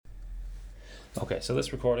Okay, so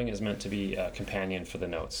this recording is meant to be a companion for the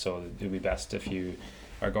notes, so it would be best if you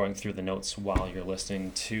are going through the notes while you're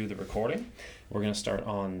listening to the recording. We're going to start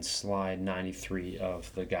on slide 93 of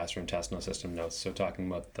the gastrointestinal system notes, so talking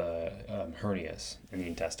about the hernias in the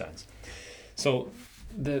intestines. So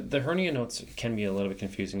the hernia notes can be a little bit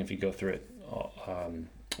confusing if you go through it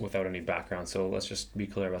without any background, so let's just be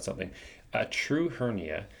clear about something. A true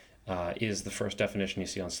hernia is the first definition you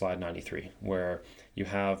see on slide 93, where you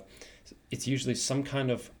have, it's usually some kind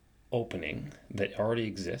of opening that already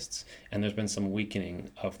exists, and there's been some weakening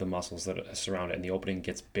of the muscles that surround it, and the opening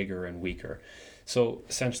gets bigger and weaker. So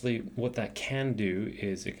essentially what that can do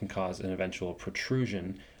is it can cause an eventual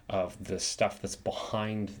protrusion of the stuff that's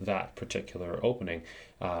behind that particular opening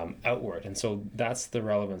outward. And so that's the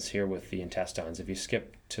relevance here with the intestines. If you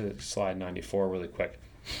skip to slide 94 really quick,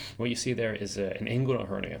 what you see there is an inguinal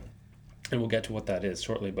hernia. And we'll get to what that is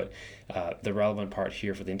shortly, but the relevant part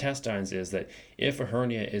here for the intestines is that if a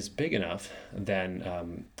hernia is big enough,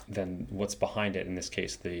 then what's behind it, in this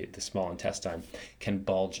case the small intestine, can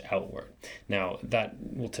bulge outward. Now that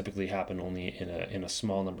will typically happen only in a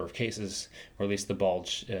small number of cases, or at least the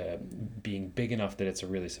bulge being big enough that it's a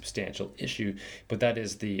really substantial issue. But that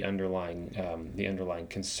is the underlying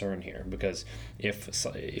concern here, because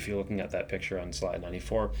if you're looking at that picture on slide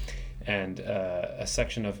 94, and a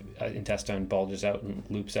section of intestine bulges out and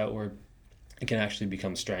loops outward, it can actually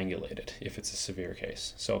become strangulated if it's a severe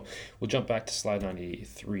case. So we'll jump back to slide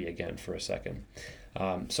 93 again for a second.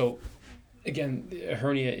 So again, a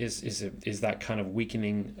hernia is that kind of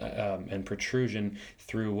weakening and protrusion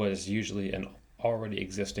through what is usually an already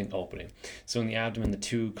existing opening. So in the abdomen, the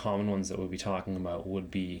two common ones that we'll be talking about would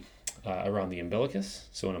be around the umbilicus,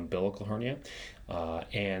 so an umbilical hernia,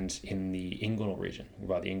 and in the inguinal region,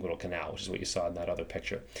 by the inguinal canal, which is what you saw in that other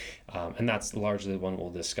picture. And that's largely the one we'll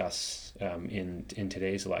discuss in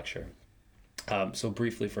today's lecture. So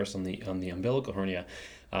briefly first on the umbilical hernia,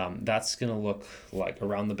 that's going to look like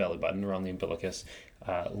around the belly button, around the umbilicus,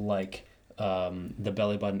 like the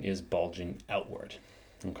belly button is bulging outward.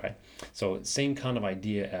 Okay, so same kind of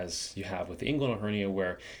idea as you have with the inguinal hernia,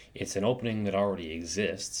 where it's an opening that already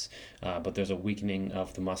exists, but there's a weakening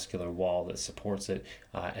of the muscular wall that supports it,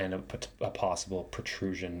 and a possible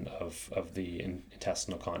protrusion of the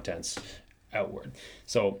intestinal contents outward.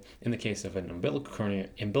 So in the case of an umbilical hernia,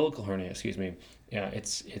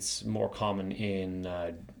 it's more common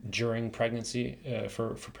in during pregnancy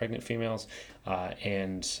for pregnant females,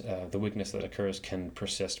 and the weakness that occurs can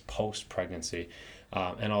persist post-pregnancy.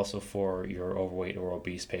 And also for your overweight or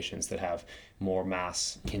obese patients that have more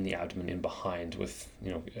mass in the abdomen in behind, with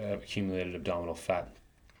accumulated abdominal fat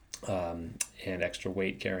and extra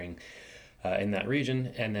weight carrying in that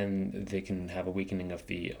region, and then they can have a weakening of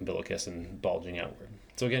the umbilicus and bulging outward.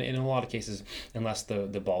 So again, in a lot of cases, unless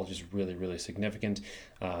the bulge is really, really significant,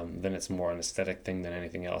 then it's more an aesthetic thing than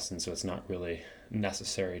anything else, and so it's not really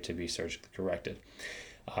necessary to be surgically corrected.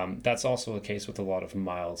 That's also the case with a lot of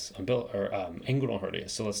mild inguinal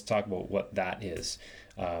hernias. So let's talk about what that is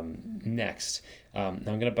next. Now I'm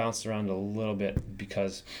going to bounce around a little bit,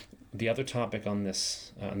 because the other topic on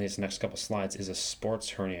these next couple slides is a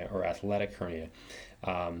sports hernia or athletic hernia,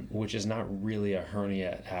 which is not really a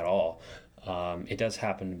hernia at all. It does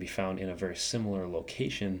happen to be found in a very similar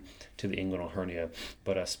location to the inguinal hernia,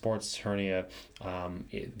 but a sports hernia,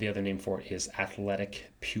 the other name for it is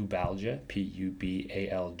athletic pubalgia,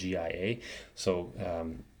 Pubalgia. So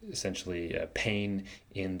essentially pain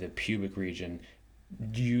in the pubic region,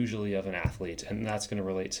 usually of an athlete, and that's going to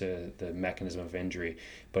relate to the mechanism of injury.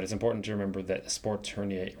 But it's important to remember that a sports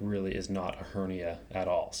hernia really is not a hernia at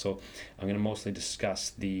all. So I'm going to mostly discuss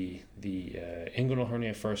the inguinal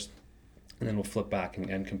hernia first, and then we'll flip back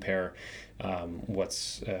and compare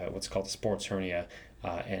what's called a sports hernia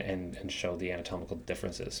and show the anatomical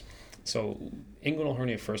differences. So inguinal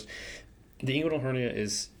hernia first. The inguinal hernia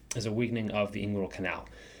is a weakening of the inguinal canal,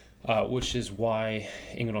 which is why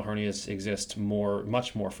inguinal hernias exist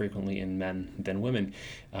much more frequently in men than women,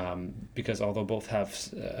 because although both have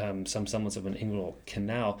some semblance of an inguinal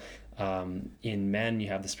canal, in men you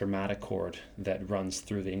have the spermatocord that runs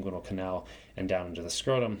through the inguinal canal and down into the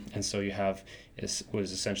scrotum, and so you have what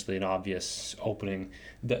is essentially an obvious opening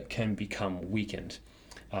that can become weakened,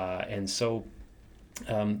 and so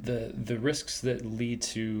the risks that lead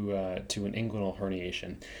to an inguinal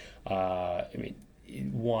herniation,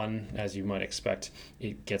 one, as you might expect,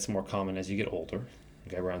 it gets more common as you get older.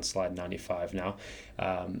 Okay, we're on slide 95 now.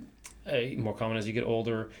 More common as you get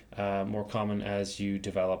older, more common as you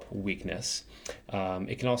develop weakness.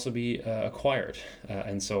 It can also be acquired,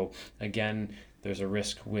 and so again, there's a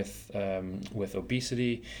risk with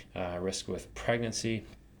obesity, risk with pregnancy,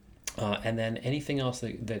 And then anything else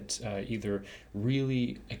that either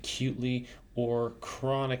really acutely or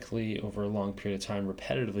chronically over a long period of time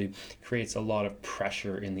repetitively creates a lot of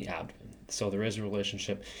pressure in the abdomen. So there is a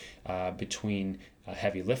relationship between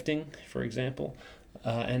heavy lifting, for example,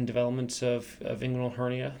 and development of inguinal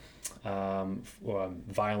hernia,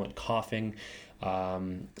 violent coughing.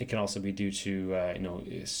 It can also be due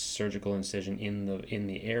to surgical incision in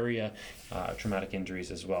the area, traumatic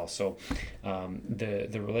injuries as well. So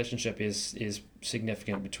the relationship is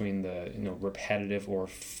significant between the repetitive or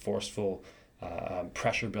forceful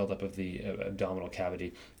pressure buildup of the abdominal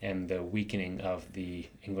cavity and the weakening of the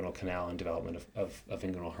inguinal canal and development of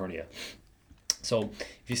inguinal hernia. So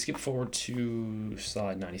if you skip forward to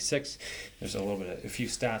slide 96, there's a few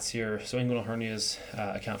stats here. So inguinal hernias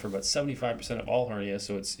account for about 75% of all hernias,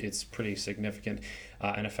 so it's pretty significant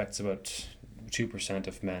and affects about 2%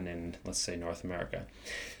 of men in, let's say, North America.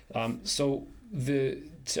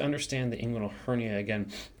 To understand the inguinal hernia,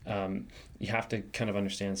 again, you have to kind of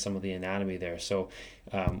understand some of the anatomy there. So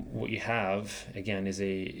what you have, again, is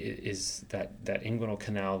that inguinal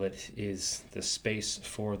canal that is the space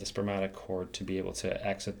for the spermatic cord to be able to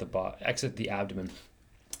exit the abdomen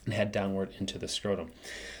and head downward into the scrotum.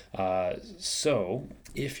 So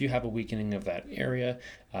if you have a weakening of that area,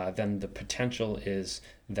 then the potential is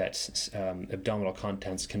that abdominal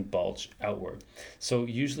contents can bulge outward. So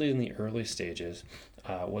usually in the early stages,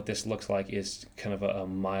 what this looks like is kind of a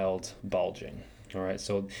mild bulging. All right,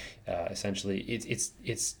 so essentially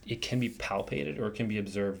it can be palpated or it can be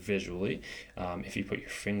observed visually. If you put your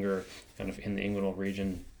finger kind of in the inguinal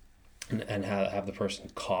region and have the person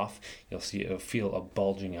cough, you'll feel a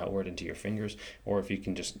bulging outward into your fingers. Or if you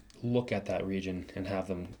can just look at that region and have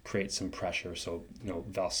them create some pressure, so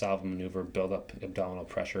Valsalva maneuver, build up abdominal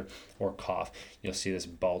pressure, or cough, you'll see this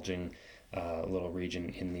bulging little region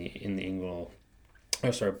in the inguinal.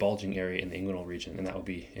 Bulging area in the inguinal region, and that would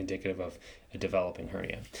be indicative of a developing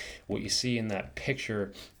hernia. What you see in that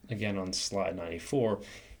picture, again on slide 94,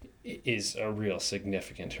 is a real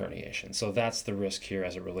significant herniation. So that's the risk here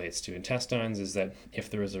as it relates to intestines, is that if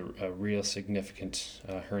there is a real significant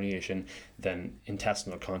herniation, then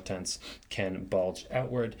intestinal contents can bulge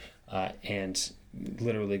outward and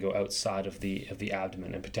literally go outside of the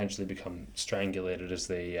abdomen and potentially become strangulated as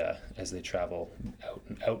they travel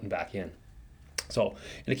out and back in. So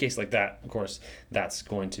in a case like that, of course, that's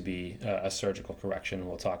going to be a surgical correction.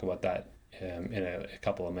 We'll talk about that in a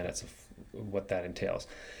couple of minutes of what that entails.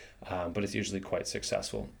 But it's usually quite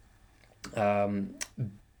successful.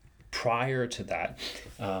 Prior to that,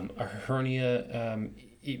 a hernia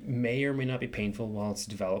it may or may not be painful while it's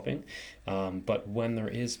developing, but when there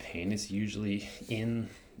is pain, it's usually in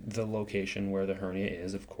the location where the hernia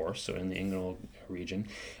is, of course, so in the inguinal region,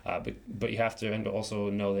 but you have to also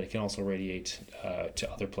know that it can also radiate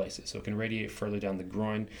to other places. So it can radiate further down the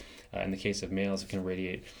groin. In the case of males, it can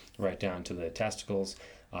radiate right down to the testicles.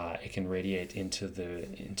 It can radiate into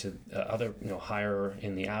other higher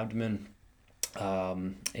in the abdomen,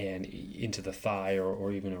 and into the thigh,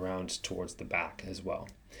 or even around towards the back as well.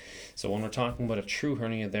 So when we're talking about a true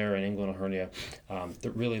hernia there, an inguinal hernia,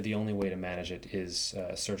 really the only way to manage it is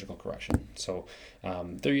surgical correction. So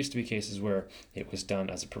there used to be cases where it was done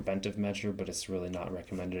as a preventive measure, but it's really not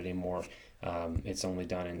recommended anymore. It's only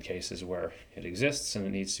done in cases where it exists and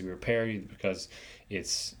it needs to be repaired, either because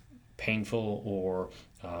it's painful or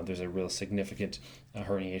there's a real significant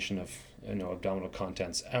herniation of abdominal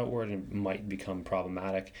contents outward and might become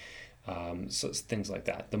problematic. So things like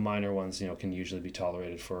that. The minor ones, can usually be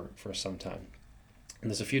tolerated for some time. And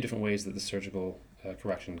there's a few different ways that the surgical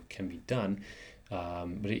correction can be done,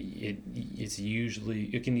 but it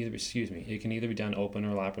can either be done open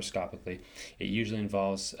or laparoscopically. It usually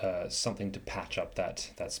involves something to patch up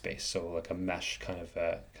that space, so like a mesh kind of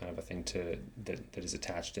a thing that is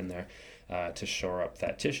attached in there to shore up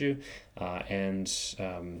that tissue, and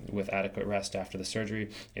with adequate rest after the surgery,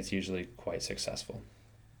 it's usually quite successful.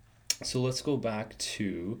 So let's go back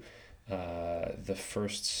to the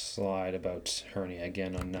first slide about hernia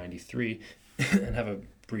again on 93 and have a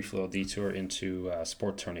brief little detour into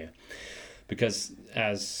sports hernia. Because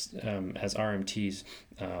as RMTs,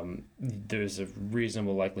 there's a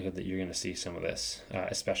reasonable likelihood that you're going to see some of this,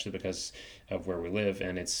 especially because of where we live,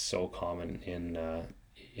 and it's so common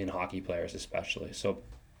in hockey players especially. So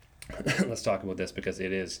let's talk about this, because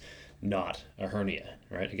it is not a hernia,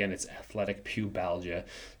 right? Again, it's athletic pubalgia,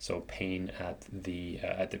 so pain at the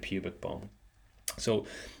pubic bone. So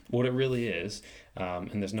what it really is,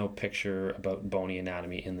 and there's no picture about bony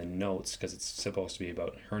anatomy in the notes because it's supposed to be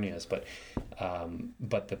about hernias,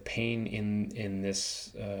 but the pain in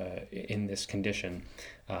this condition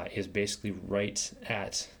is basically right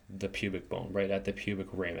at the pubic bone, right at the pubic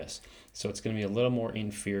ramus. So it's going to be a little more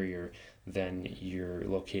inferior than your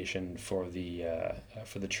location for the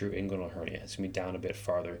true inguinal hernia. It's going to be down a bit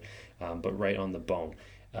farther, but right on the bone.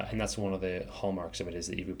 And that's one of the hallmarks of it, is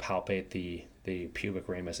that if you palpate the pubic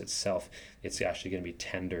ramus itself, it's actually going to be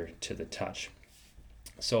tender to the touch.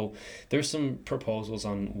 So there's some proposals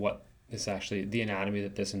on what is actually the anatomy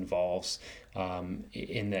that this involves,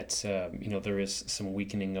 in that there is some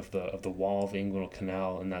weakening of the wall of the inguinal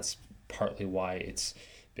canal, and that's partly why it's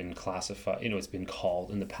been classified, it's been called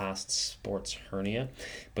in the past sports hernia.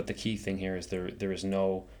 But the key thing here is there is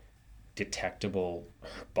no detectable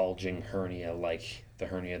bulging hernia like the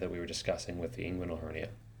hernia that we were discussing with the inguinal hernia.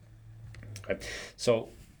 Okay, so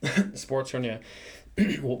sports hernia,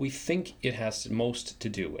 what we think it has most to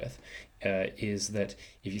do with is that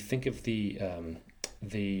if you think of the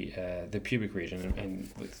pubic region, and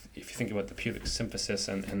if you think about the pubic symphysis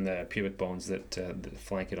and the pubic bones that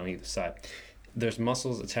flank it on either side, there's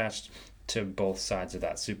muscles attached to both sides of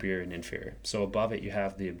that, superior and inferior. So above it you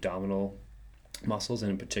have the abdominal muscles, and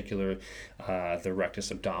in particular the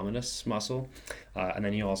rectus abdominis muscle, and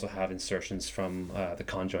then you also have insertions from the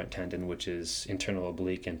conjoint tendon, which is internal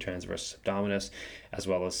oblique and transverse abdominis, as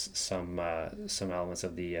well as some elements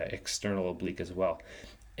of the external oblique as well.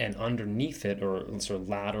 And underneath it, or sort of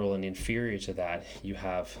lateral and inferior to that, you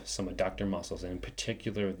have some adductor muscles, and in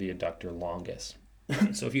particular the adductor longus.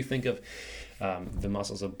 So if you think of the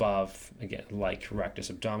muscles above, again, like rectus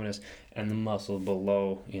abdominis, and the muscle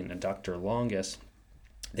below in adductor longus,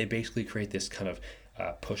 they basically create this kind of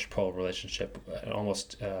push-pull relationship, and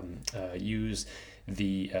almost use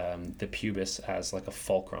the pubis as like a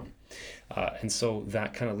fulcrum. And so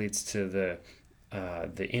that kind of leads to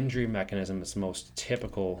the injury mechanism that's most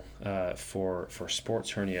typical for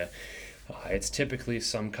sports hernia. It's typically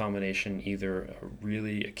some combination, either a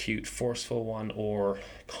really acute, forceful one, or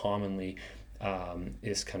commonly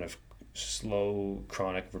is kind of slow,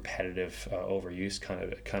 chronic, repetitive overuse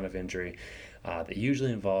kind of injury that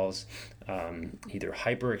usually involves either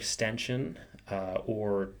hyperextension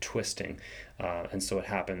or twisting, and so it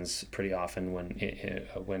happens pretty often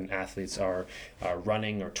when athletes are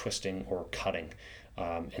running or twisting or cutting.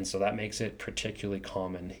 And so that makes it particularly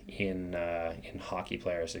common in hockey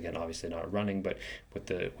players. Again, obviously not running, but with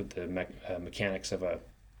the mechanics of a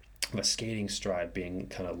skating stride being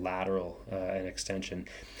kind of lateral and extension,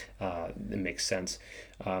 it makes sense.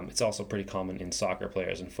 It's also pretty common in soccer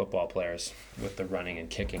players and football players with the running and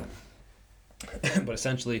kicking. But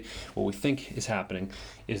essentially, what we think is happening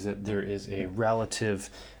is that there is a relative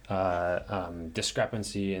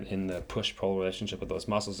discrepancy in the push-pull relationship with those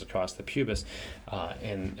muscles across the pubis,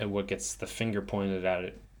 and what gets the finger pointed at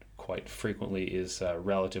it quite frequently is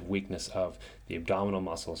relative weakness of the abdominal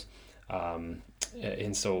muscles.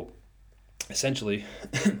 And so essentially,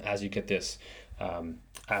 as you get this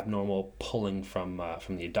abnormal pulling from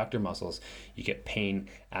the adductor muscles, you get pain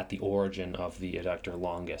at the origin of the adductor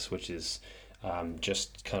longus, which is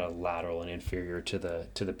just kind of lateral and inferior to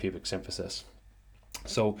the pubic symphysis.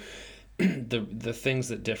 So the things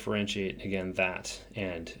that differentiate, again, that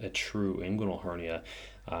and a true inguinal hernia,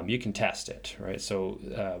 you can test it, right? So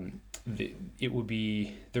there'd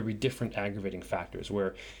be different aggravating factors,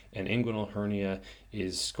 where an inguinal hernia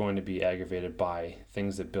is going to be aggravated by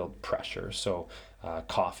things that build pressure. So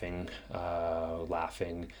coughing,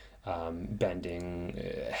 laughing, bending,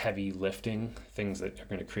 heavy lifting, things that are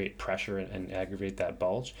going to create pressure and aggravate that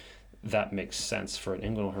bulge. That makes sense for an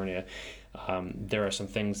inguinal hernia. There are some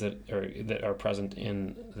things that are present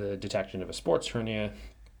in the detection of a sports hernia,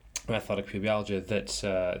 athletic pubalgia,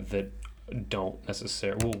 that don't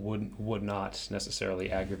necessarily would not necessarily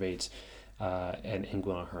aggravate an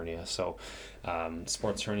inguinal hernia. So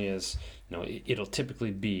sports hernias, it'll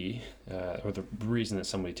typically be, or the reason that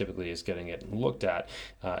somebody typically is getting it looked at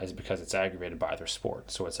is because it's aggravated by their sport.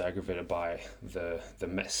 So it's aggravated by the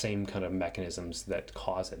same kind of mechanisms that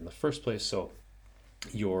cause it in the first place. So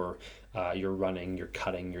you're running, you're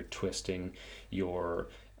cutting, you're twisting, your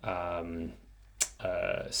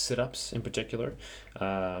sit-ups in particular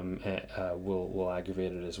will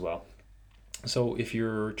aggravate it as well. So if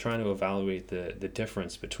you're trying to evaluate the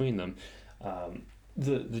difference between them,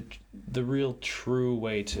 the real true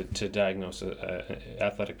way to diagnose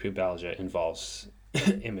athletic pubalgia involves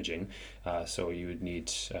imaging. So you would need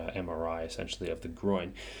MRI essentially of the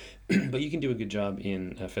groin, but you can do a good job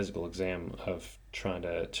in a physical exam of trying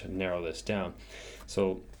to narrow this down.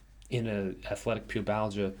 So in an athletic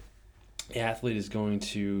pubalgia, the athlete is going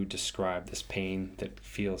to describe this pain that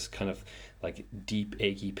feels kind of like deep,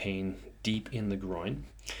 achy pain deep in the groin.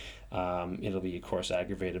 It'll be, of course,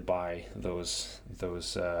 aggravated by those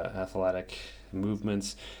athletic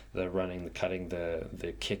movements, the running, the cutting,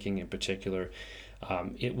 the kicking in particular.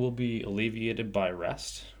 It will be alleviated by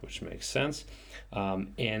rest, which makes sense.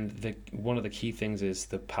 And one of the key things is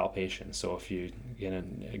the palpation. So if you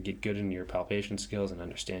get good in your palpation skills and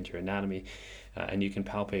understand your anatomy, and you can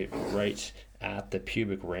palpate right at the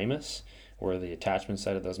pubic ramus, where the attachment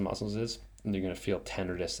site of those muscles is, and you're going to feel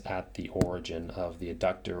tenderness at the origin of the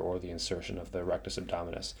adductor or the insertion of the rectus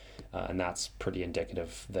abdominis. And that's pretty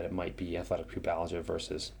indicative that it might be athletic pubalgia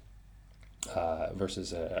versus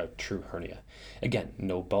a true hernia. Again,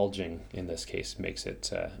 no bulging in this case makes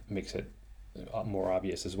it more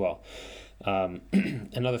obvious as well.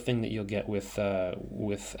 Another thing that you'll get with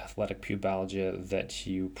athletic pubalgia that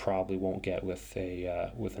you probably won't get with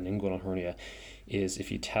an inguinal hernia is if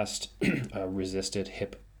you test a resisted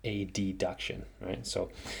hip adduction, right? So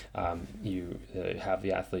you have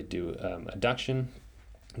the athlete do adduction,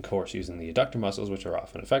 of course, using the adductor muscles, which are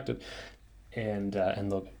often affected, and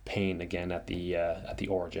they'll get pain again at the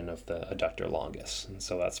origin of the adductor longus, and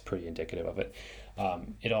so that's pretty indicative of it.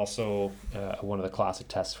 It also one of the classic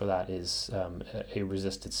tests for that is a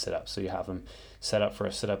resisted sit-up. So you have them set up for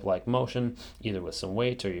a sit-up like motion, either with some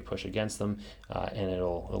weight or you push against them, and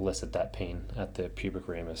it'll elicit that pain at the pubic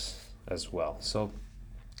ramus as well. So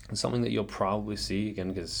it's something that you'll probably see, again,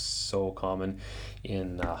 because it's so common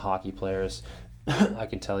in hockey players. I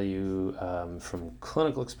can tell you from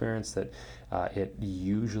clinical experience that it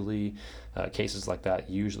usually, cases like that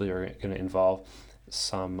usually are going to involve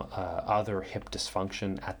some other hip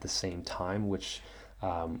dysfunction at the same time, which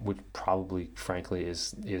probably, frankly,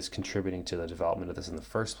 is contributing to the development of this in the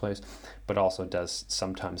first place, but also does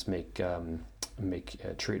sometimes make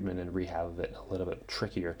treatment and rehab of it a little bit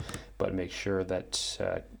trickier. But make sure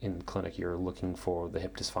that in clinic you're looking for the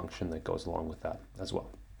hip dysfunction that goes along with that as well.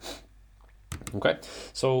 Okay,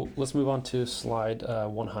 so let's move on to slide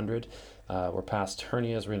 100. We're past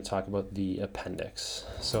hernias. We're going to talk about the appendix.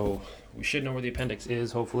 So we should know where the appendix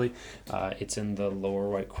is, hopefully. It's in the lower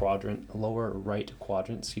right quadrant,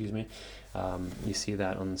 excuse me. You see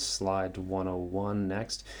that on slide 101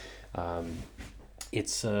 next.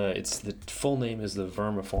 It's the full name is the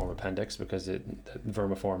vermiform appendix because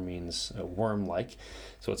vermiform means worm-like.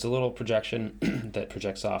 So it's a little projection that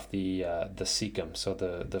projects off the cecum, so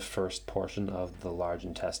the first portion of the large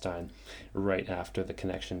intestine, right after the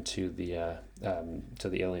connection to the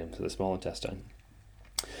ileum, to the small intestine.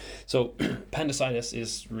 So appendicitis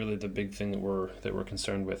is really the big thing that we're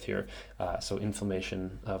concerned with here. So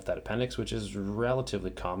inflammation of that appendix, which is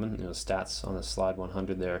relatively common. Stats on the slide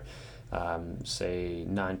 100 there. Say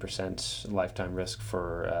 9% lifetime risk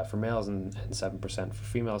for males and 7% for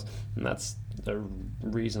females, and that's a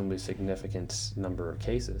reasonably significant number of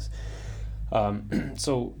cases.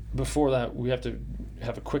 So before that, we have to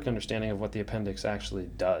have a quick understanding of what the appendix actually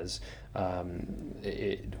does.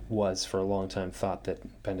 It was for a long time thought that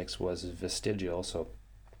appendix was vestigial, so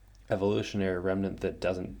evolutionary remnant that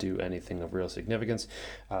doesn't do anything of real significance.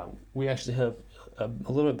 We actually have a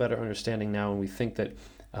little bit better understanding now, and we think that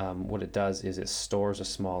what it does is it stores a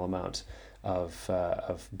small amount of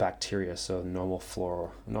bacteria, so normal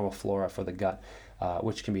flora for the gut,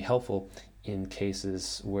 which can be helpful in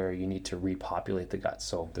cases where you need to repopulate the gut.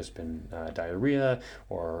 So there's been diarrhea,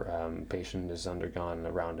 or patient has undergone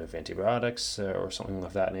a round of antibiotics or something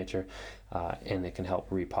of that nature, and it can help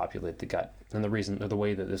repopulate the gut. And the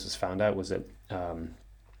way that this was found out was that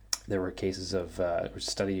there were cases of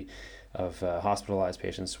study of hospitalized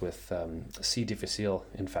patients with C. difficile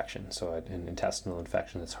infection, so an intestinal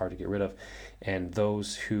infection that's hard to get rid of, and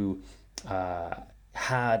those who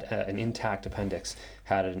had an intact appendix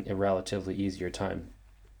had a relatively easier time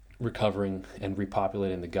recovering and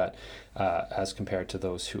repopulating the gut as compared to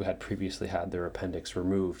those who had previously had their appendix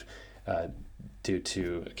removed due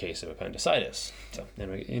to a case of appendicitis. So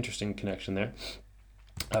anyway, interesting connection there.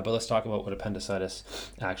 But let's talk about what appendicitis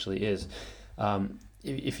actually is.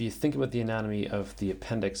 If you think about the anatomy of the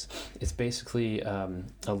appendix, it's basically a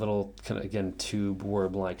little kind of, again, tube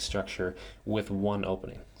worm-like structure with one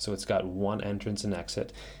opening. So it's got one entrance and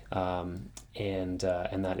exit, and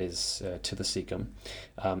that is to the cecum.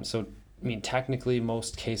 So, I mean, technically,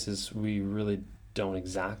 most cases we really don't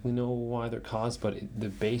exactly know why they're caused, but the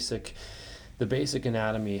basic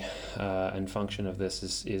anatomy and function of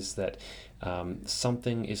this is that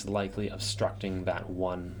something is likely obstructing that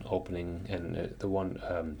one opening and the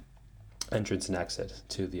one entrance and exit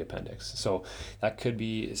to the appendix. So that could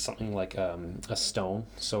be something like a stone.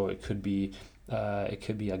 So it could be a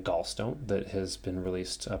gallstone that has been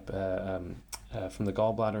released up from the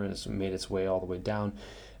gallbladder and has made its way all the way down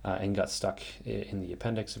and got stuck in the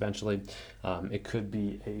appendix eventually. It could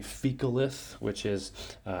be a fecalith, which is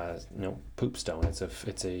poop stone.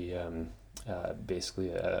 It's a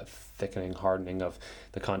basically a thickening, hardening of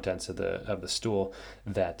the contents of the stool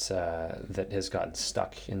that has gotten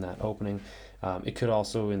stuck in that opening. It could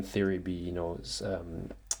also, in theory, be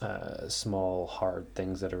small hard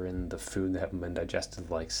things that are in the food that haven't been digested,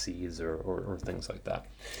 like seeds or things like that.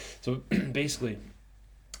 So basically,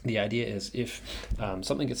 the idea is if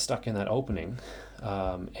something gets stuck in that opening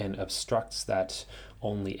and obstructs that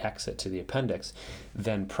only exit to the appendix,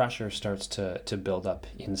 then pressure starts to build up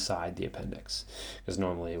inside the appendix, because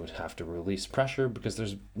normally it would have to release pressure because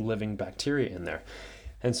there's living bacteria in there.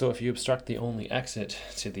 And so if you obstruct the only exit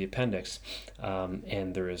to the appendix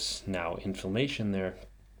and there is now inflammation there,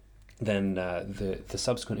 then the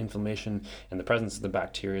subsequent inflammation and the presence of the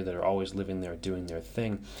bacteria that are always living there doing their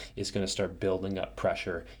thing is going to start building up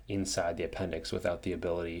pressure inside the appendix without the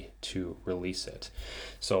ability to release it.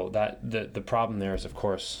 So that the problem there is, of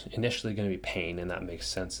course, initially going to be pain, and that makes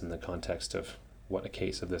sense in the context of what a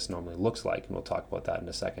case of this normally looks like, and we'll talk about that in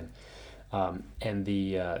a second. And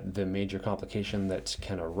the major complication that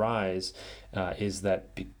can arise is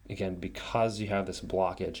that, because you have this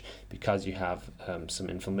blockage, because you have some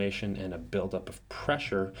inflammation and a buildup of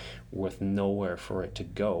pressure with nowhere for it to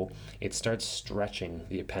go, it starts stretching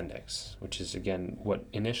the appendix, which is, again, what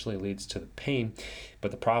initially leads to the pain.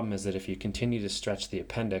 But the problem is that if you continue to stretch the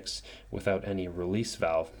appendix without any release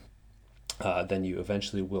valve, then you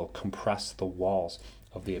eventually will compress the walls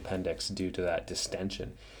of the appendix due to that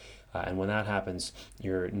distension. And when that happens,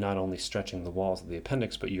 you're not only stretching the walls of the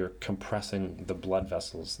appendix, but you're compressing the blood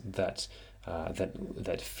vessels that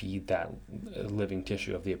feed that living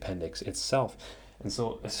tissue of the appendix itself. And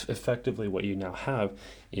so effectively what you now have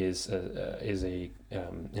is an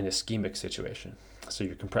ischemic situation. So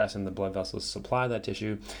you're compressing the blood vessels to supply that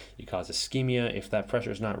tissue. You cause ischemia. If that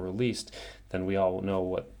pressure is not released, then we all know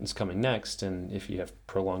what is coming next. And if you have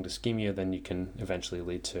prolonged ischemia, then you can eventually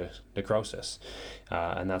lead to necrosis.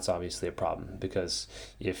 And that's obviously a problem, because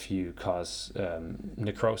if you cause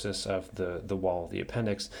necrosis of the wall of the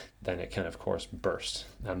appendix, then it can, of course, burst.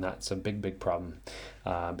 And that's a big, big problem,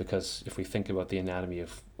 because if we think about the anatomy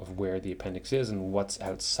of where the appendix is and what's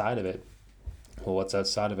outside of it, well, what's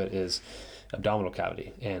outside of it is abdominal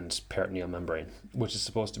cavity and peritoneal membrane, which is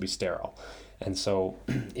supposed to be sterile. And so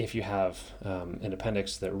if you have an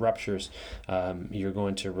appendix that ruptures, you're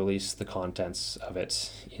going to release the contents of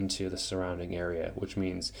it into the surrounding area, which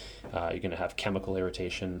means you're going to have chemical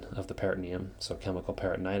irritation of the peritoneum, so chemical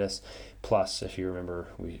peritonitis. Plus, if you remember,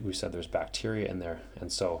 we said there's bacteria in there,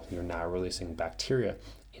 and so you're now releasing bacteria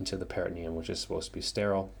into the peritoneum, which is supposed to be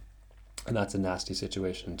sterile. And that's a nasty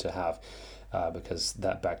situation to have, because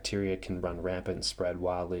that bacteria can run rampant and spread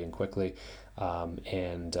wildly and quickly.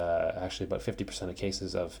 And actually about 50% of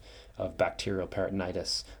cases of bacterial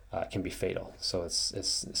peritonitis can be fatal. So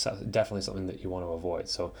it's definitely something that you want to avoid.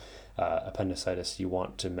 So appendicitis, you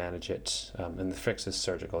want to manage it, and the fix is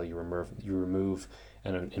surgical. You remove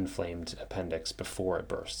an inflamed appendix before it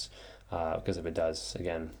bursts, because if it does,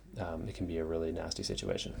 again, it can be a really nasty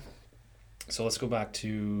situation. So let's go back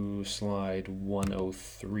to slide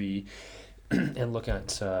 103 and look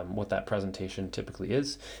at what that presentation typically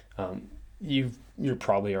is. You're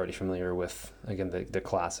probably already familiar with, again, the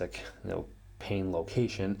classic, pain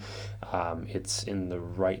location. It's in the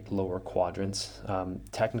right lower quadrant.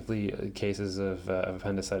 Technically, cases of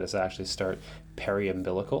appendicitis actually start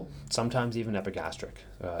periumbilical, sometimes even epigastric,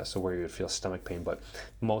 so where you would feel stomach pain, but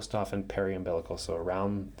most often periumbilical, so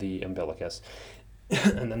around the umbilicus.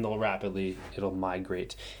 And then it'll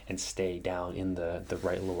migrate and stay down in the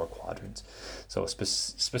right lower quadrant. So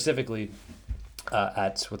specifically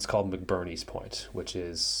at what's called McBurney's point, which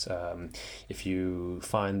is if you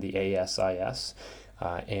find the ASIS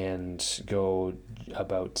and go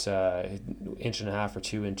about 1.5 inches or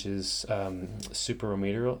 2 inches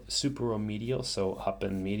superomedial, so up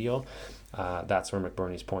and medial, that's where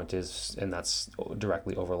McBurney's point is, and that's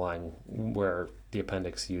directly overlying where the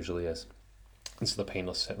appendix usually is. And so the pain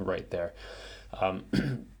will sit right there.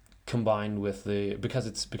 Combined with because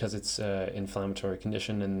it's inflammatory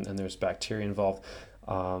condition and there's bacteria involved,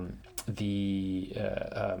 the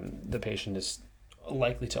patient is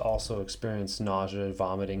likely to also experience nausea,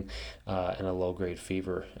 vomiting, and a low-grade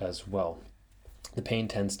fever as well. The pain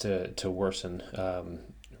tends to worsen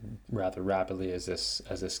rather rapidly as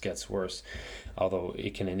this gets worse, although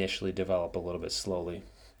it can initially develop a little bit slowly.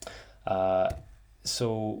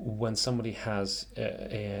 So when somebody has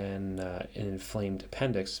an inflamed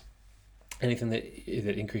appendix, anything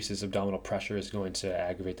that increases abdominal pressure is going to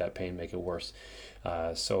aggravate that pain, make it worse.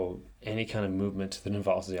 So any kind of movement that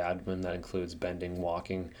involves the abdomen, that includes bending,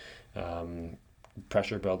 walking,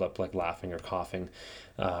 pressure buildup like laughing or coughing,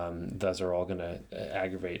 those are all going to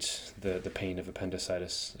aggravate the pain of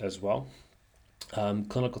appendicitis as well.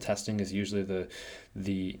 Clinical testing is usually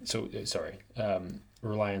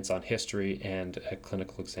reliance on history, and a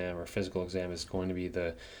clinical exam or physical exam is going to be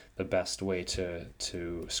the best way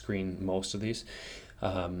to screen most of these.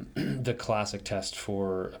 The classic test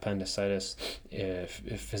for appendicitis, if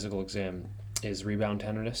physical exam, is rebound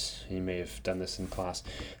tenderness. You may have done this in class,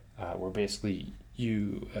 where basically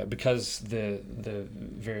you, because the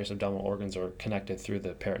various abdominal organs are connected through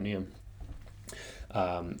the peritoneum,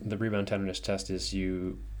 the rebound tenderness test is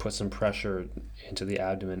you put some pressure into the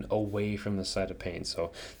abdomen away from the site of pain.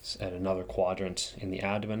 So at another quadrant in the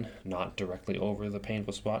abdomen, not directly over the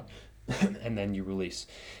painful spot, and then you release.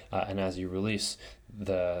 And as you release,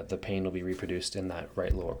 the pain will be reproduced in that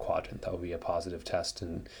right lower quadrant. That will be a positive test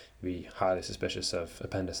and be highly suspicious of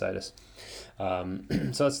appendicitis. So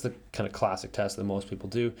that's the kind of classic test that most people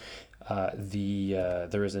do.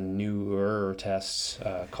 There is a newer test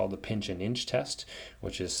called the pinch and inch test,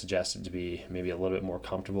 which is suggested to be maybe a little bit more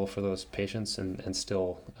comfortable for those patients and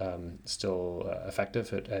still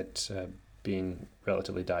effective at being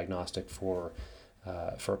relatively diagnostic for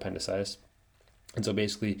appendicitis. And so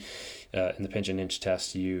basically, in the pinch and inch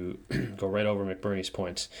test, you go right over McBurney's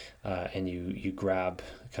point, and you grab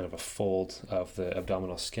kind of a fold of the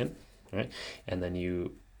abdominal skin, right, and then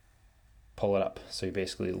you pull it up. So you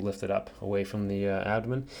basically lift it up away from the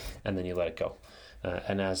abdomen, and then you let it go.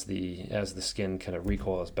 And as the skin kind of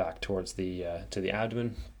recoils back towards the to the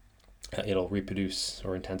abdomen, it'll reproduce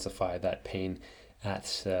or intensify that pain at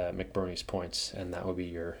McBurney's point, and that will be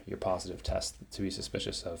your positive test to be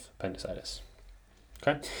suspicious of appendicitis.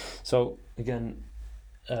 Okay, so again,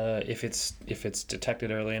 if it's detected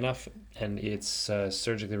early enough and it's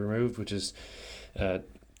surgically removed, which is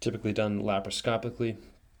typically done laparoscopically,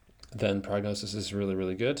 then prognosis is really,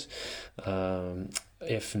 really good.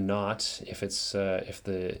 If not, if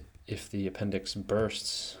the appendix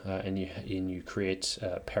bursts and you create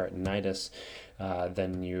peritonitis,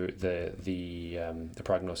 then the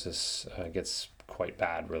prognosis gets quite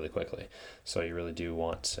bad really quickly. So you really do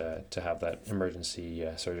want to have that emergency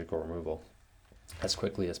surgical removal as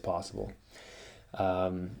quickly as possible.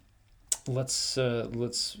 Actually,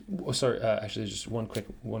 just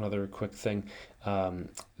one other quick thing.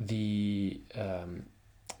 The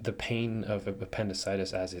pain of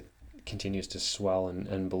appendicitis, as it continues to swell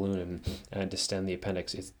and balloon and distend the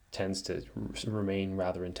appendix, it tends to remain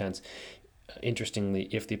rather intense. Interestingly,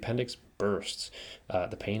 if the appendix bursts,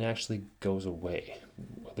 the pain actually goes away,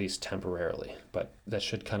 at least temporarily. But that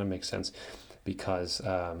should kind of make sense, because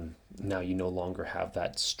now you no longer have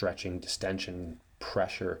that stretching, distension,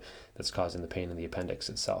 pressure that's causing the pain in the appendix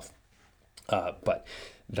itself. But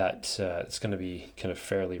that it's going to be kind of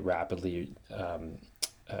fairly rapidly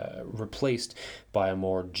replaced by a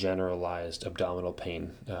more generalized abdominal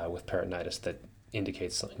pain with peritonitis that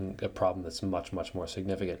indicates a problem that's much, much more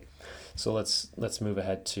significant. So let's move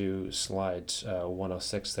ahead to slide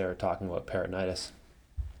 106 there, talking about peritonitis.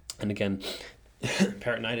 And again,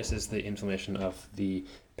 peritonitis is the inflammation of the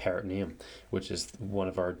peritoneum, which is one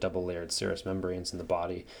of our double-layered serous membranes in the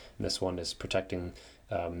body. And this one is protecting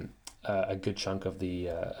a good chunk of the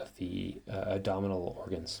abdominal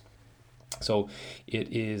organs. So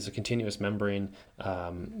it is a continuous membrane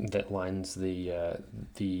that lines the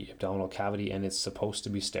abdominal cavity, and it's supposed to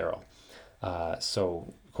be sterile.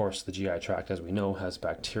 So of course the GI tract, as we know, has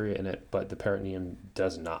bacteria in it, but the peritoneum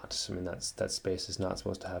does not. I mean, that space is not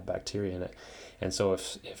supposed to have bacteria in it. And so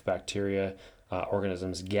if bacteria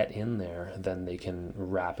organisms get in there, then they can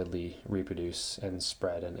rapidly reproduce and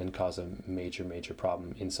spread and cause a major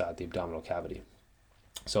problem inside the abdominal cavity.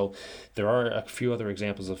 So there are a few other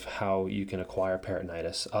examples of how you can acquire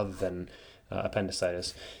peritonitis other than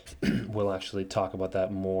appendicitis. We'll actually talk about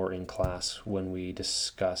that more in class when we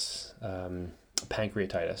discuss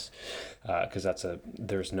pancreatitis, because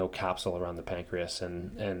there's no capsule around the pancreas,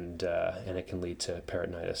 and it can lead to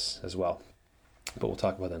peritonitis as well. But we'll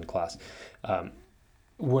talk about that in class.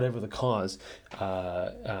 Whatever the cause,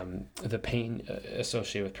 the pain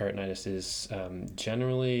associated with peritonitis is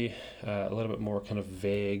generally a little bit more kind of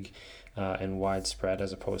vague and widespread,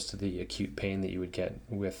 as opposed to the acute pain that you would get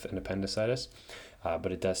with an appendicitis.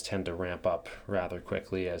 But it does tend to ramp up rather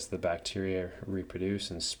quickly as the bacteria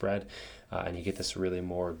reproduce and spread, and you get this really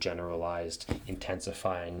more generalized,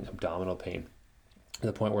 intensifying abdominal pain.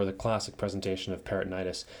 the point where the classic presentation of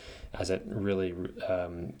peritonitis, as it really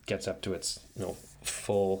gets up to its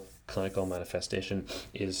full clinical manifestation,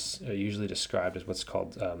 is usually described as what's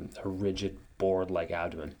called a rigid board-like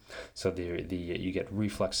abdomen. So you get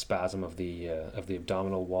reflex spasm of the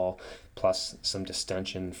abdominal wall, plus some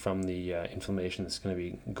distension from the inflammation that's going to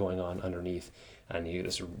be going on underneath, and you get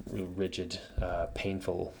this rigid,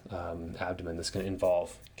 painful abdomen that's going to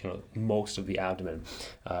involve most of the abdomen,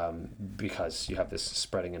 because you have this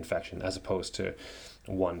spreading infection, as opposed to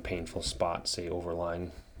one painful spot, say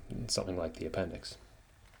overlying something like the appendix.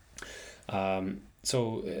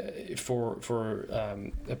 So for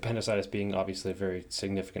appendicitis being obviously a very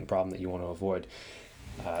significant problem that you want to avoid,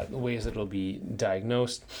 the ways that it'll be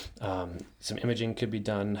diagnosed, some imaging could be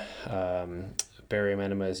done. Barium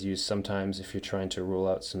enema is used sometimes if you're trying to rule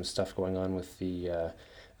out some stuff going on with the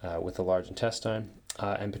large intestine,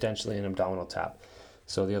 and potentially an abdominal tap.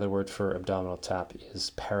 So the other word for abdominal tap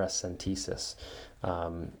is paracentesis.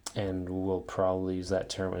 And we'll probably use that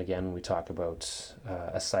term again when we talk about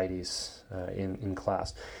ascites in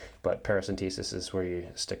class. But paracentesis is where you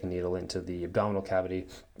stick a needle into the abdominal cavity,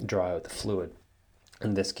 draw out the fluid.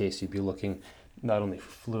 In this case, you'd be looking not only for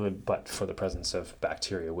fluid, but for the presence of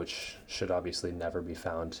bacteria, which should obviously never be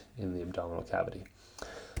found in the abdominal cavity.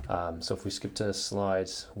 So if we skip to slide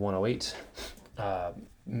 108,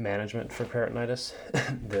 management for peritonitis,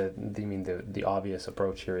 the obvious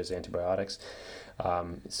approach here is antibiotics.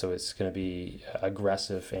 So it's going to be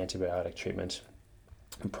aggressive antibiotic treatment,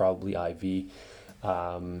 probably IV,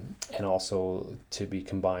 and also to be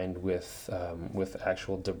combined with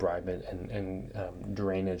actual debridement and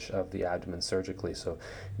drainage of the abdomen surgically. So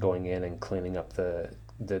going in and cleaning up the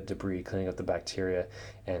debris, cleaning up the bacteria,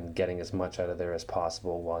 and getting as much out of there as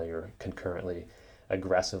possible while you're concurrently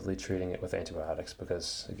aggressively treating it with antibiotics,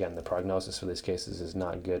 because again, the prognosis for these cases is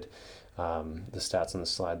not good. The stats on the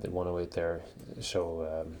slide that 108 there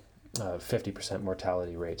show 50%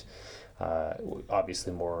 mortality rate.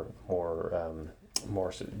 Obviously more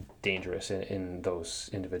dangerous in those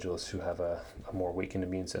individuals who have a more weakened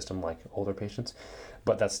immune system, like older patients.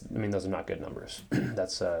 But those are not good numbers.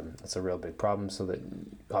 That's a real big problem. So that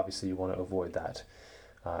obviously you want to avoid that,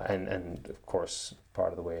 and of course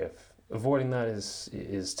part of the way of avoiding that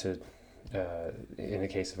is to, in the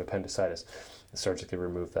case of appendicitis, surgically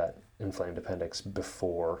remove that inflamed appendix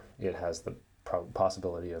before it has the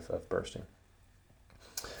possibility of bursting.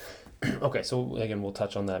 Okay, so again, we'll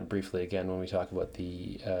touch on that briefly again when we talk about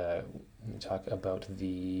the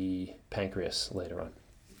pancreas later on.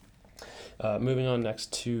 Moving on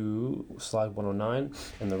next to slide 109,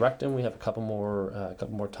 in the rectum we have a couple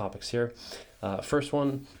more topics here. First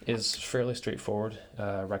one is fairly straightforward,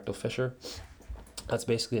 rectal fissure. That's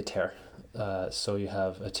basically a tear. So you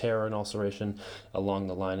have a tear or an ulceration along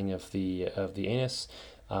the lining of the anus.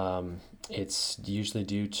 It's usually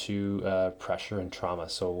due to pressure and trauma.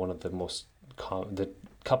 So one of the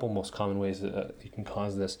couple most common ways that you can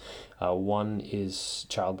cause this, one is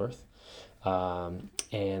childbirth,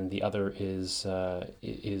 and the other is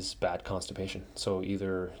bad constipation. So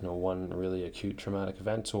either one really acute traumatic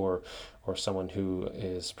event, or someone who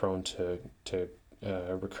is prone to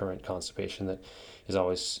recurrent constipation that is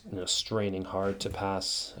always straining hard to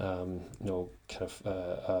pass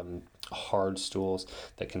hard stools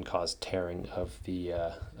that can cause tearing of the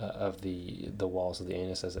walls of the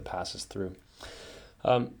anus as it passes through.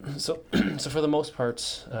 So for the most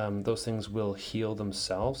part, those things will heal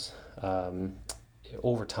themselves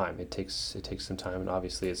over time. It takes some time, and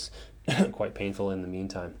obviously it's quite painful in the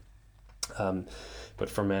meantime. But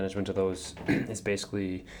for management of those, it's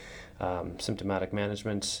basically symptomatic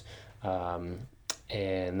management,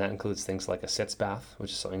 and that includes things like a sitz bath,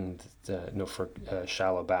 which is something that, for a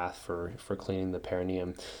shallow bath for cleaning the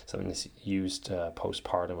perineum, something that's used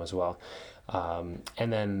postpartum as well.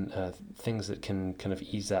 And then things that can kind of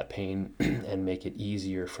ease that pain and make it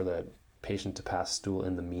easier for the patient to pass stool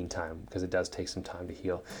in the meantime, because it does take some time to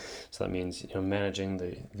heal. So that means managing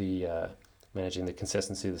the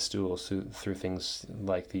consistency of the stools through things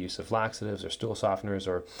like the use of laxatives or stool softeners,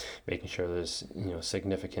 or making sure there's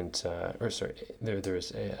significant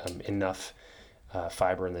there's enough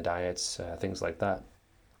fiber in the diets, things like that.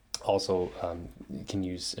 Also, you can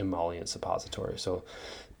use emollient suppository, so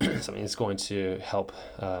something that's going to help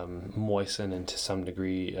moisten and to some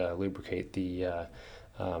degree lubricate the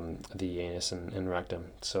anus and rectum,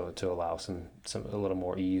 so to allow a little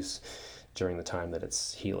more ease during the time that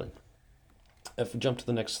it's healing. If we jump to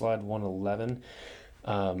the next slide, 111,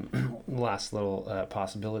 Last little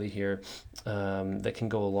possibility here that can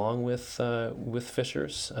go along with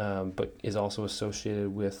fissures, but is also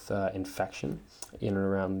associated with infection in and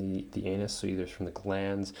around the anus, so either from the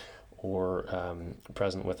glands or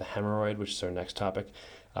present with a hemorrhoid, which is our next topic,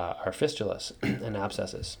 are fistulas and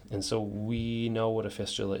abscesses. And so we know what a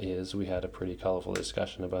fistula is. We had a pretty colorful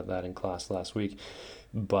discussion about that in class last week.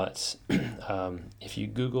 But if you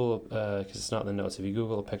Google, because it's not in the notes, if you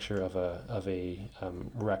Google a picture of a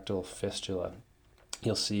rectal fistula,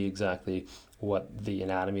 you'll see exactly what the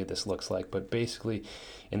anatomy of this looks like. But basically,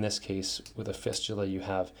 in this case, with a fistula, you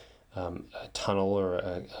have a tunnel or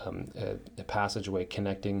a passageway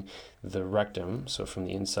connecting the rectum, so from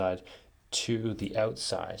the inside to the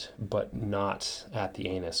outside, but not at the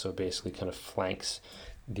anus. So it basically kind of flanks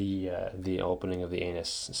the opening of the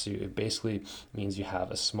anus. So it basically means you have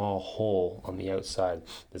a small hole on the outside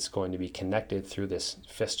that's going to be connected through this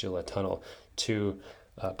fistula tunnel to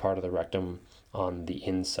part of the rectum on the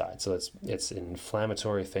inside. So it's an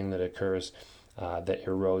inflammatory thing that occurs that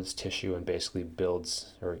erodes tissue and basically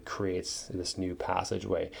builds or creates this new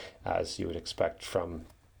passageway, as you would expect from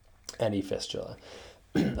any fistula.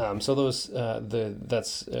 So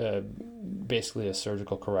that's basically a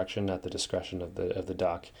surgical correction at the discretion of the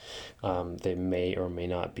doc. They may or may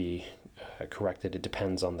not be corrected. It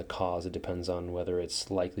depends on the cause. It depends on whether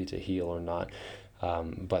it's likely to heal or not.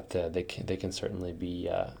 But they can certainly be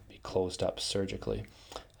closed up surgically.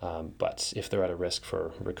 But if they're at a risk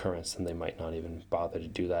for recurrence, then they might not even bother to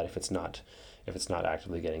do that if it's not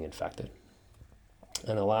actively getting infected.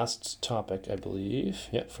 And the last topic, I believe,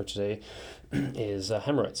 for today is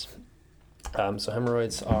hemorrhoids. So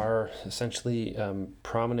hemorrhoids are essentially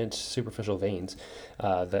prominent superficial veins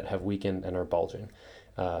that have weakened and are bulging.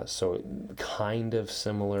 So kind of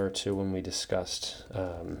similar to when we discussed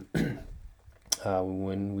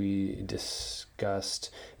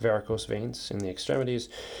varicose veins in the extremities,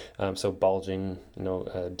 so bulging,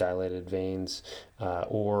 dilated veins,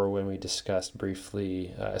 or when we discussed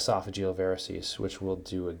briefly esophageal varices, which we'll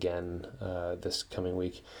do again this coming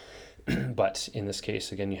week. But in this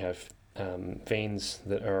case, again, you have veins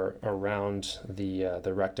that are around the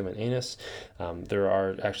rectum and anus. There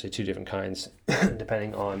are actually two different kinds,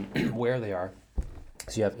 depending on where they are.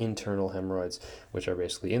 So you have internal hemorrhoids, which are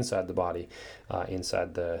basically inside the body,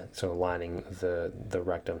 inside the sort of lining the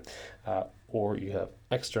rectum, or you have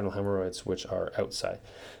external hemorrhoids, which are outside.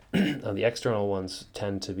 The external ones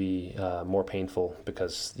tend to be more painful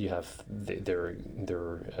because you have they're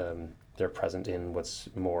present in what's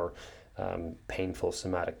more painful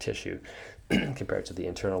somatic tissue compared to the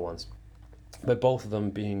internal ones. But both of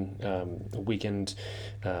them being weakened,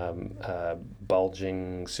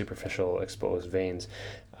 bulging, superficial, exposed veins,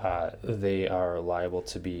 they are liable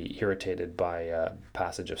to be irritated by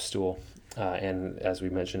passage of stool. And as we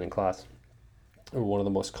mentioned in class, one of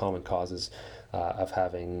the most common causes of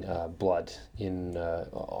having blood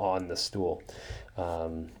on the stool.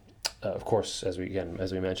 Of course, as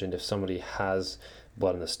we mentioned, if somebody has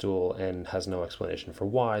blood in the stool and has no explanation for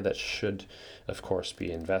why, that should, of course,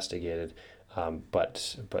 be investigated.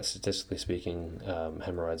 But statistically speaking,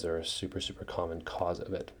 hemorrhoids are a super common cause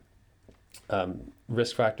of it.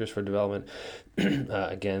 Risk factors for development,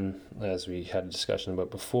 again, as we had a discussion about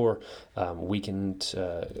before, weakened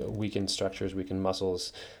structures, weakened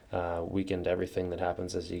muscles, weakened everything that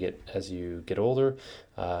happens as you get older,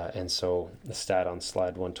 and so the stat on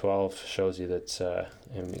slide 112 shows you that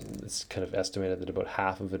it's kind of estimated that about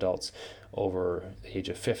half of adults over the age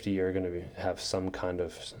of 50 are going to have some kind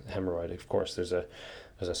of hemorrhoid. Of course, there's a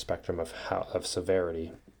spectrum of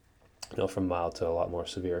severity, from mild to a lot more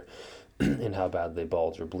severe in how bad they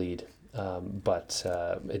bulge or bleed. But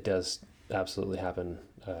it does absolutely happen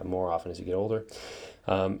more often as you get older.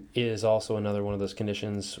 It is also another one of those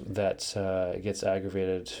conditions that gets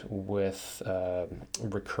aggravated with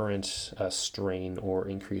recurrent strain or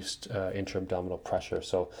increased intra-abdominal pressure.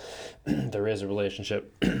 So there is a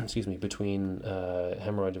relationship, between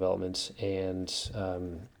hemorrhoid development and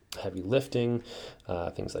heavy lifting.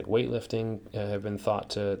 Things like weightlifting have been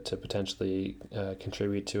thought to potentially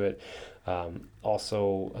contribute to it.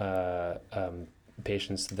 Also,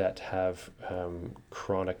 patients that have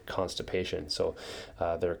chronic constipation, so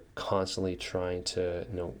they're constantly trying to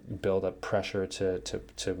build up pressure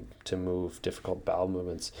to move difficult bowel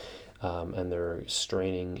movements, and they're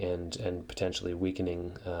straining and potentially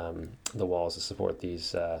weakening the walls to support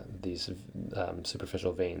these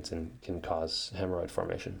superficial veins and can cause hemorrhoid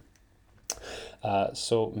formation.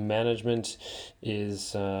 So management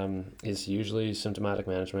is usually symptomatic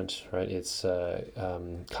management, right? It's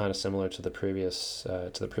kind of similar to the previous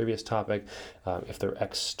topic. If they're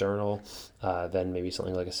external, then maybe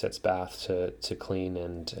something like a sitz bath to clean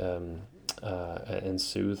and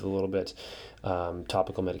soothe a little bit.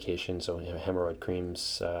 Topical medication, so hemorrhoid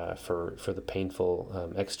creams for the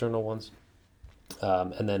painful external ones.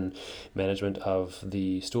 And then management of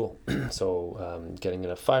the stool. So getting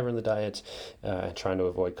enough fiber in the diet and trying to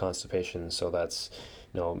avoid constipation. So that's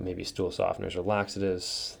maybe stool softeners or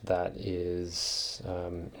laxatives. That is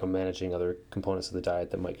managing other components of the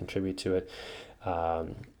diet that might contribute to it.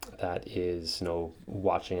 That is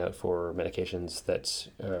watching out for medications that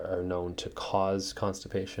are known to cause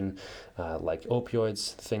constipation, like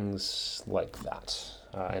opioids, things like that.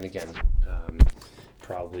 And again,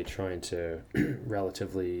 probably trying to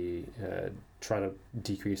relatively try to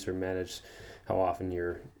decrease or manage how often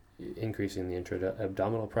you're increasing the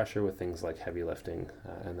intra-abdominal pressure with things like heavy lifting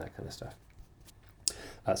and that kind of stuff.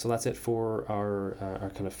 So that's it for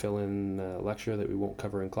our kind of fill-in lecture that we won't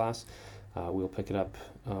cover in class. We'll pick it up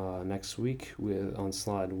next week on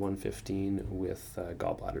slide 115 with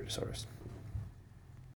gallbladder disorders.